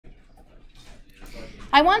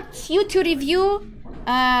I want you to review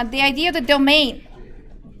the idea of the domain.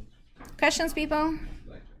 Questions, people?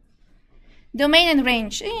 Domain and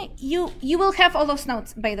range. You will have all those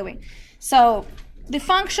notes, by the way. So the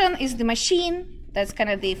function is the machine. That's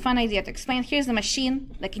kind of the fun idea to explain. Here's the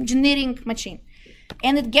machine, like engineering machine.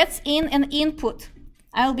 And it gets in an input.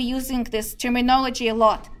 I'll be using this terminology a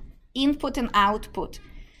lot. Input and output.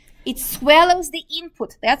 It swallows the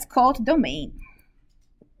input. That's called domain.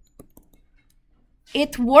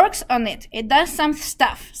 It works on it. It does some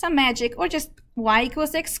stuff, some magic, or just y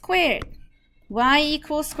equals x squared. Y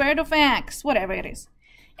equals square root of x, whatever it is.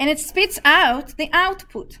 And it spits out the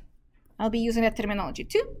output. I'll be using that terminology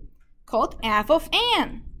too, called f of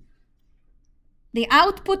n. The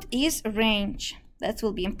output is range. That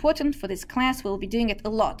will be important for this class. We'll be doing it a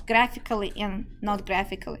lot, graphically and not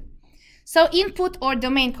graphically. So input or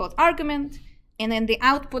domain called argument, and then the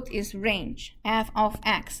output is range, f of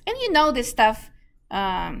x. And you know this stuff.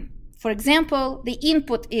 For example, the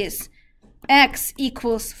input is x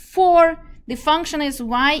equals 4. The function is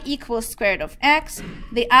y equals square root of x.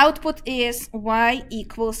 The output is y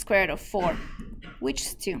equals square root of 4, which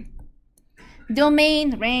is 2.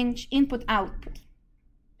 Domain, range, input, output.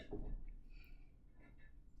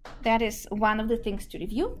 That is one of the things to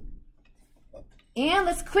review. And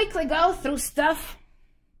let's quickly go through stuff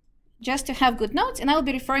just to have good notes. And I'll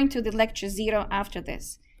be referring to the lecture 0 after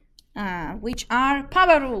this, which are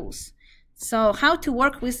power rules. So how to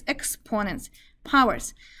work with exponents,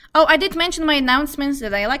 powers. Oh, I did mention in my announcements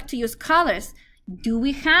that I like to use colors. Do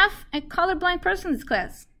we have a colorblind person in this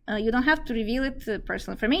class? You don't have to reveal it to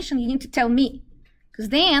personal information. You need to tell me, because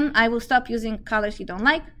then I will stop using colors you don't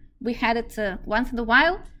like. We had it once in a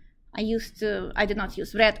while. I did not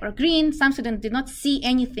use red or green. Some students did not see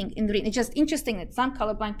anything in green. It's just interesting that some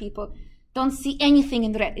colorblind people don't see anything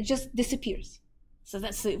in red. It just disappears. So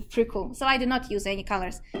that's pretty cool. So I did not use any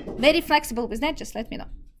colors. Very flexible with that. Just let me know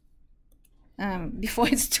before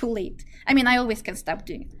it's too late. I mean, I always can stop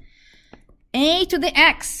doing it. A to the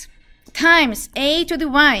x times a to the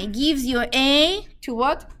y gives you a to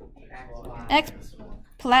what? X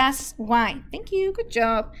plus y. Thank you. Good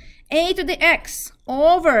job. A to the x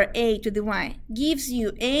over a to the y gives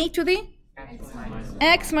you a to the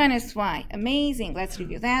x minus y. Amazing. Let's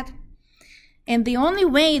review that. And the only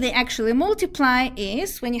way they actually multiply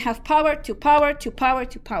is when you have power to power to power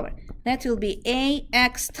to power. That will be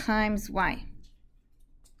ax times y.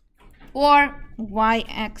 Or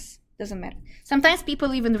yx. Doesn't matter. Sometimes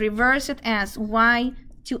people even reverse it as y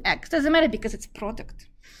to x. Doesn't matter because it's product.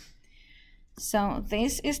 So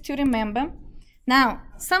this is to remember. Now,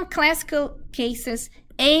 some classical cases,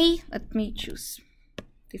 let me choose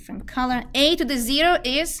different color. A to the 0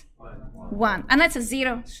 is 1. And that's a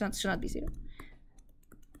 0, should not be 0.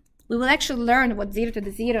 We will actually learn what 0 to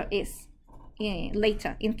the 0 is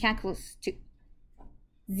later in calculus 2.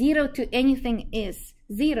 0 to anything is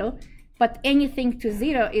 0, but anything to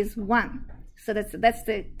 0 is 1. So that's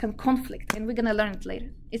the conflict, and we're going to learn it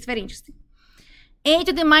later. It's very interesting. A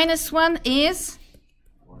to the minus 1 is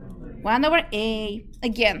 1 over a.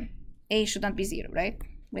 Again, a should not be 0, right?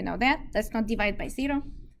 We know that. Let's not divide by 0.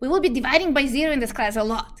 We will be dividing by 0 in this class a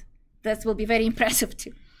lot. That will be very impressive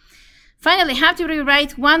too. Finally, have to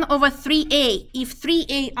rewrite 1 over 3a if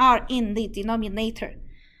 3a are in the denominator.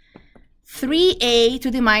 3a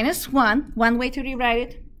to the minus 1, one way to rewrite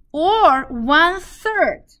it, or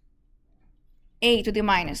 1/3 a to the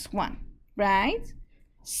minus 1, right?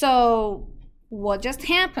 So what just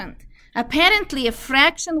happened? Apparently, a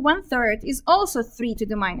fraction 1/3 is also 3 to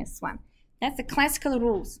the minus 1. That's the classical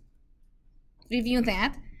rules. Review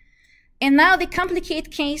that. And now the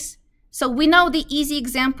complicated case. So we know the easy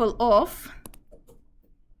example of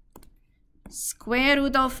square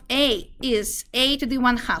root of a is a to the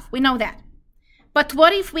 1/2. We know that. But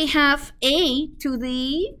what if we have a to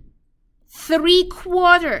the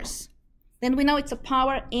 3/4? Then we know it's a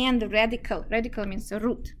power and a radical. Radical means a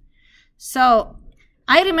root. So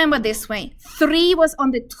I remember this way. 3 was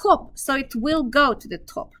on the top, so it will go to the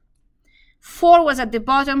top. 4 was at the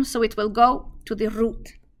bottom, so it will go to the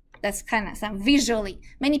root. That's kind of some visually.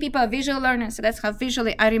 Many people are visual learners, so that's how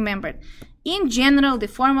visually I remembered. In general, the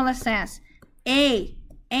formula says a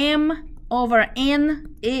m over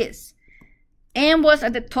n is. M was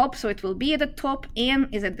at the top, so it will be at the top. N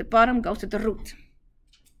is at the bottom, go to the root.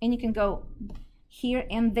 And you can go here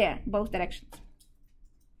and there, both directions.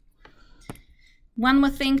 One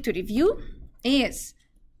more thing to review is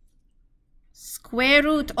square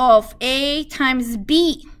root of a times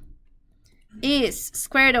b is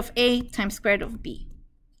square root of a times square root of b.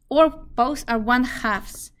 Or both are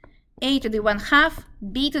 1/2. A to the 1/2,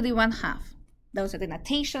 b to the 1/2. Those are the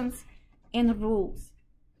notations and rules.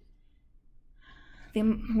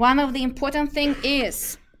 one of the important thing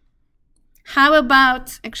is, how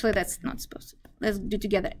about, actually that's not supposed to, let's do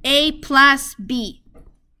together, a plus b.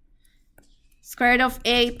 Square root of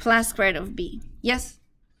a plus square root of b. Yes?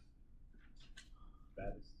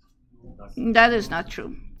 That is not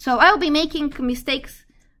true. So I'll be making mistakes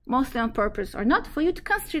mostly on purpose or not for you to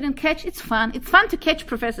concentrate and catch. It's fun. It's fun to catch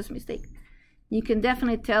professor's mistake. You can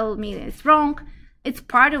definitely tell me that it's wrong. It's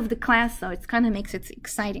part of the class, so it kind of makes it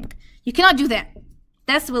exciting. You cannot do that.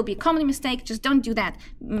 That will be a common mistake. Just don't do that.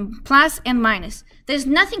 Plus and minus. There's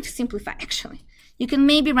nothing to simplify, actually. You can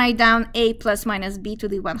maybe write down a plus minus b to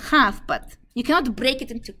the 1/2, but you cannot break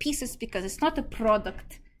it into pieces because it's not a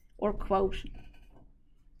product or quotient.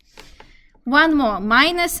 One more.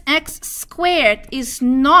 Minus x squared is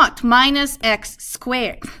not minus x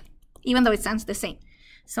squared, even though it sounds the same.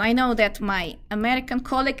 So I know that my American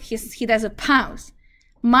colleague, he does a pause.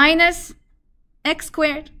 Minus x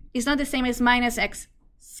squared is not the same as minus x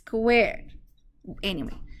squared.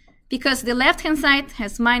 Anyway, because the left-hand side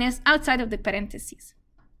has minus outside of the parentheses.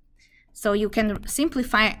 So you can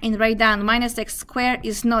simplify and write down minus x squared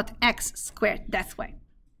is not x squared. That's why.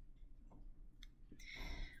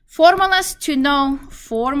 Formulas to know,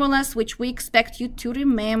 formulas which we expect you to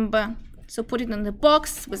remember. So put it in the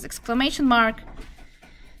box with exclamation mark.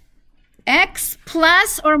 X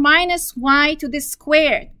plus or minus y to the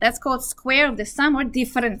squared. That's called square of the sum or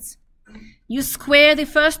difference. You square the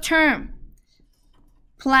first term.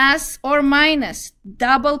 Plus or minus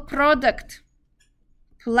double product.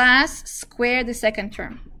 Plus square the second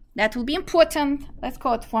term. That will be important. Let's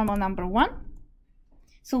call it formula number 1.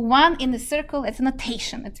 So 1 in the circle, it's a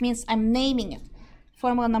notation. It means I'm naming it.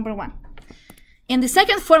 Formula number 1. And the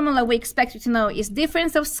second formula we expect you to know is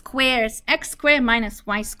difference of squares, x squared minus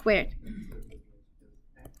y squared.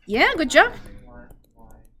 Yeah, good job.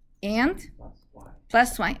 And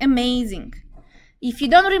plus y. Amazing. If you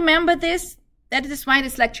don't remember this, that is why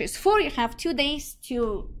this lecture is for. You have 2 days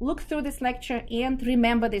to look through this lecture and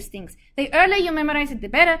remember these things. The earlier you memorize it, the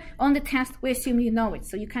better. On the test, we assume you know it,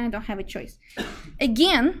 so you kind of don't have a choice.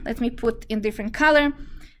 Again, let me put in different color.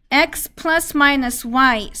 X plus minus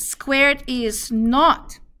y squared is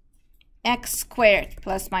not x squared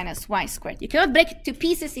plus minus y squared. You cannot break it to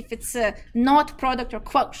pieces if it's a not product or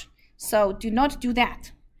quotient. So do not do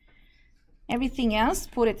that. Everything else,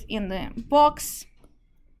 put it in the box.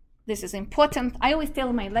 This is important. I always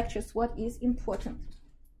tell my lectures what is important.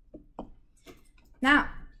 Now,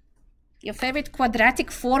 your favorite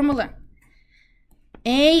quadratic formula.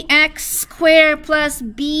 ax squared plus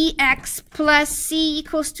bx plus c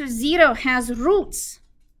equals to 0 has roots.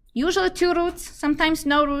 Usually 2 roots, sometimes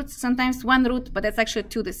no roots, sometimes 1 root, but that's actually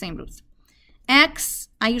 2 the same roots. X,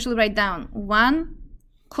 I usually write down 1,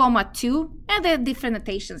 2, and there are different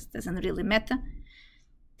notations, doesn't really matter.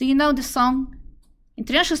 Do you know the song?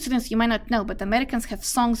 International students, you might not know, but Americans have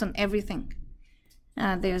songs on everything.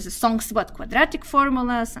 There's songs about quadratic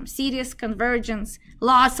formulas, some series, convergence,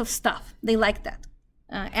 lots of stuff. They like that.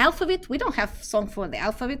 Alphabet, we don't have song for the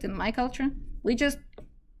alphabet in my culture.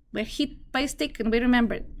 We're hit by a stick and we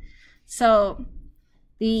remember it. So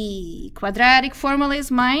the quadratic formula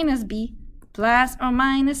is minus b plus or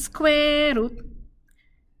minus square root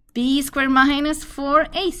b squared minus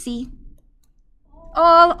 4ac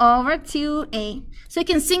all over 2a. So you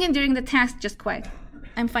can sing it during the test just quiet.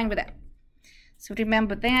 I'm fine with that. So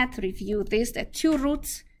remember that, review this, that 2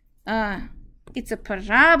 roots, it's a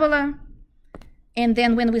parabola. And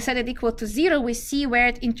then when we set it equal to 0, we see where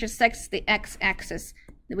it intersects the x-axis.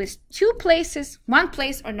 With 2 places, 1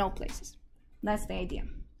 place, or no places. That's the idea.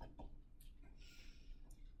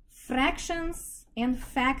 Fractions and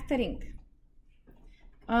factoring.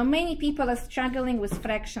 Many people are struggling with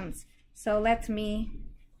fractions. So let me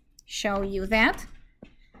show you that,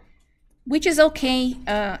 which is okay.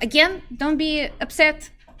 Again, don't be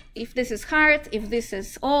upset if this is hard, if this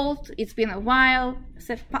is old, it's been a while,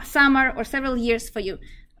 summer or several years for you.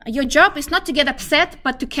 Your job is not to get upset,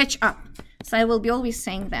 but to catch up. So I will be always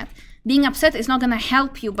saying that. Being upset is not going to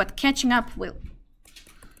help you, but catching up will.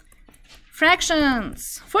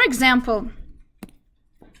 Fractions. For example,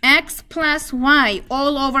 x plus y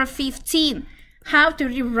all over 15. How to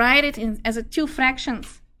rewrite it as a 2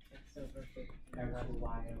 fractions?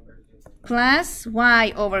 Plus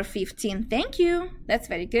y over 15. Thank you. That's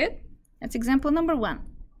very good. That's example number 1.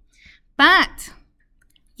 But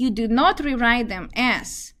you do not rewrite them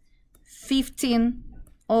as 15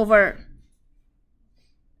 over...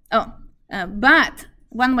 but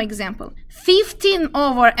one more example. 15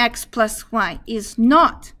 over x plus y is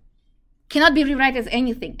not, cannot be rewritten as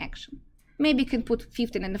anything, actually. Maybe you can put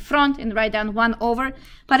 15 in the front and write down 1 over,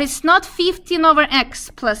 but it's not 15 over x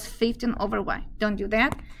plus 15 over y. Don't do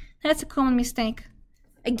that. That's a common mistake.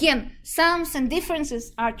 Again, sums and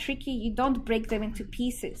differences are tricky. You don't break them into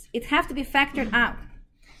pieces. It has to be factored out.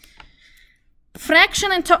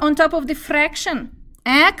 Fraction on top of the fraction.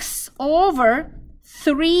 X over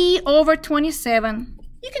 3 over 27.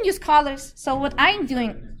 You can use colors. So what I'm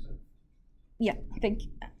doing, yeah, thank you.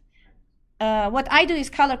 What I do is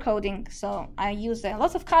color coding. So I use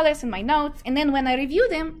lots of colors in my notes. And then when I review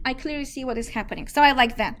them, I clearly see what is happening. So I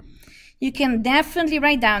like that. You can definitely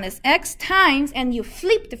write down as x times, and you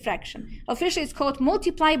flip the fraction. Officially, it's called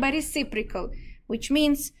multiply by reciprocal, which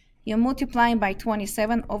means you're multiplying by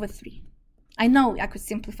 27 over 3. I know I could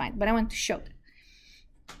simplify it, but I want to show that.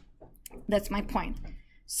 That's my point.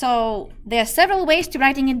 So there are several ways to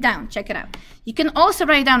writing it down. Check it out. You can also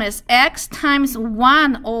write down as x times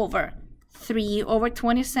 1 over 3 over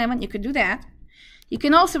 27. You could do that. You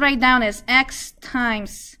can also write down as x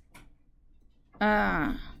times,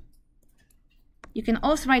 you can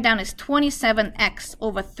also write down as 27x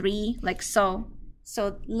over 3, like so.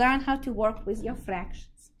 So learn how to work with your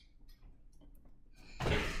fractions.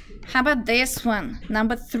 How about this one?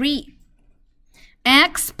 Number 3.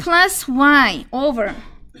 X plus y over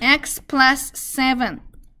x plus 7.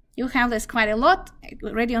 You have this quite a lot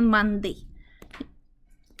already on Monday.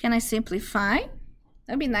 Can I simplify?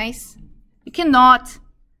 That'd be nice. You cannot.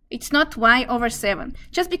 It's not y over 7.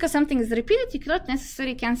 Just because something is repeated, you cannot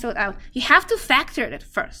necessarily cancel it out. You have to factor it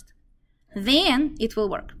first. Then it will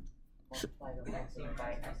work.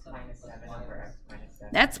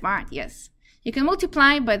 That's smart, yes. You can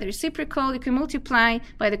multiply by the reciprocal. You can multiply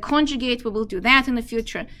by the conjugate. We will do that in the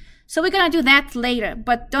future. So we're going to do that later,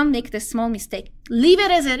 but don't make this small mistake. Leave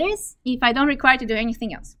it as it is if I don't require to do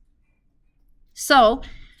anything else. So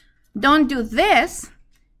don't do this,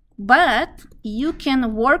 but you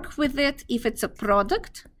can work with it if it's a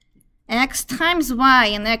product, x times y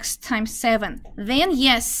and x times 7. Then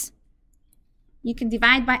yes, you can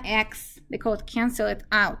divide by x, because cancel it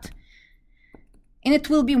out. And it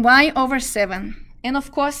will be y over 7. And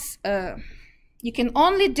of course, you can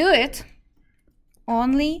only do it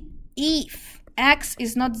only if x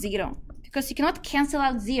is not 0, because you cannot cancel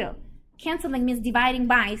out 0. Canceling means dividing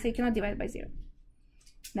by, so you cannot divide by 0.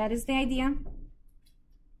 That is the idea.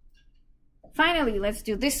 Finally, let's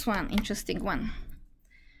do this one, interesting one.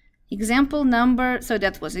 Example number, so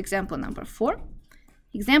that was example number 4.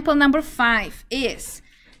 Example number 5 is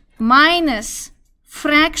minus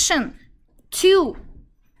fraction 2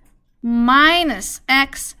 minus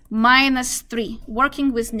x minus 3,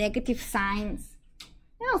 working with negative signs.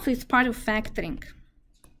 And also it's part of factoring.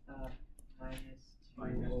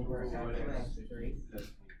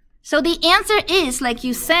 So the answer is, like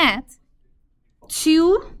you said,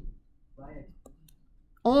 2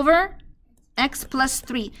 over x plus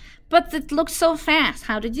 3. But it looks so fast.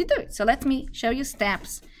 How did you do it? So let me show you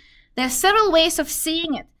steps. There are several ways of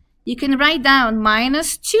seeing it. You can write down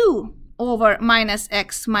minus 2 over minus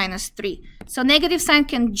x minus 3. So negative sign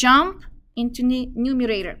can jump into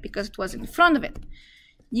numerator because it was in front of it.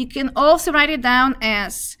 You can also write it down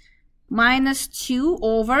as minus 2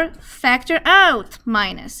 over factor out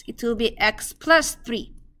minus. It will be x plus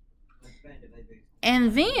 3.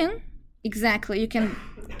 And then, exactly, you can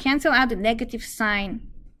cancel out the negative sign.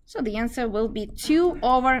 So the answer will be 2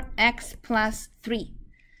 over x plus 3.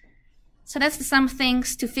 So that's some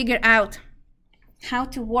things to figure out how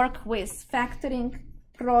to work with factoring,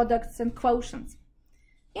 products, and quotients.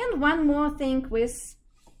 And one more thing with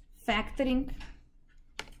factoring.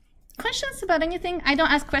 Questions about anything? I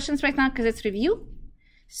don't ask questions right now because it's review.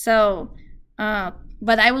 So,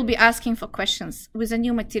 but I will be asking for questions with a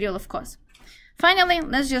new material, of course. Finally,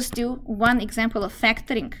 let's just do one example of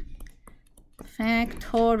factoring.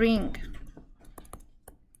 Factoring.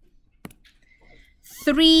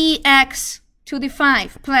 3x to the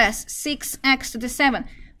 5 plus 6x to the 7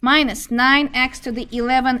 minus 9x to the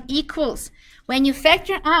 11 equals. When you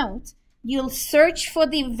factor out, you'll search for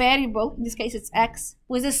the variable, in this case it's x,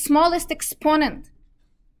 with the smallest exponent.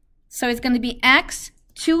 So it's going to be x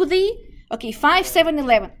to the, okay, 5, 7,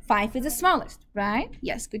 11. 5 is the smallest, right?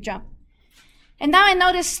 Yes, good job. And now I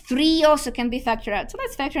notice 3 also can be factored out. So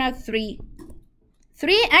let's factor out 3.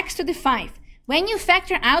 3x to the 5. When you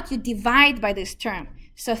factor out, you divide by this term.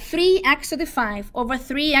 So 3x to the 5 over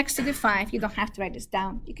 3x to the 5. You don't have to write this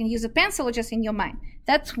down. You can use a pencil or just in your mind.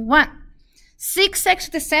 That's 1. 6x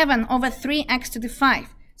to the 7 over 3x to the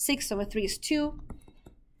 5. 6 over 3 is 2.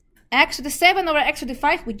 X to the 7 over x to the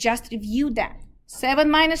 5, we just reviewed that. 7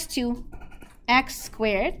 minus 2, x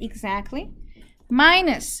squared, exactly.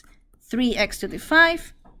 Minus 3x to the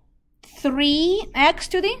 5. 3x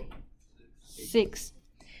to the 6.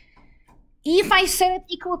 If I set it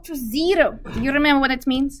equal to 0, do you remember what it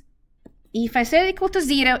means? If I set it equal to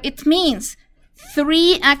 0, it means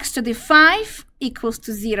 3x to the 5 equals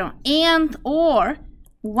to 0, and or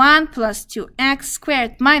 1 plus 2x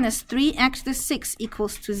squared minus 3x to the 6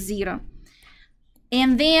 equals to 0.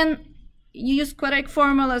 And then you use quadratic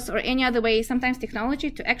formulas or any other way, sometimes technology,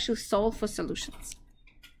 to actually solve for solutions.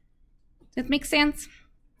 That makes sense?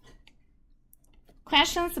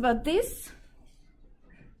 Questions about this?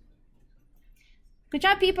 Good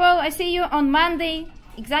job, people. I see you on Monday,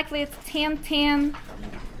 exactly at 10:10.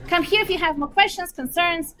 Come here if you have more questions,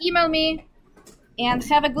 concerns, email me, and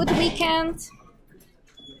have a good weekend.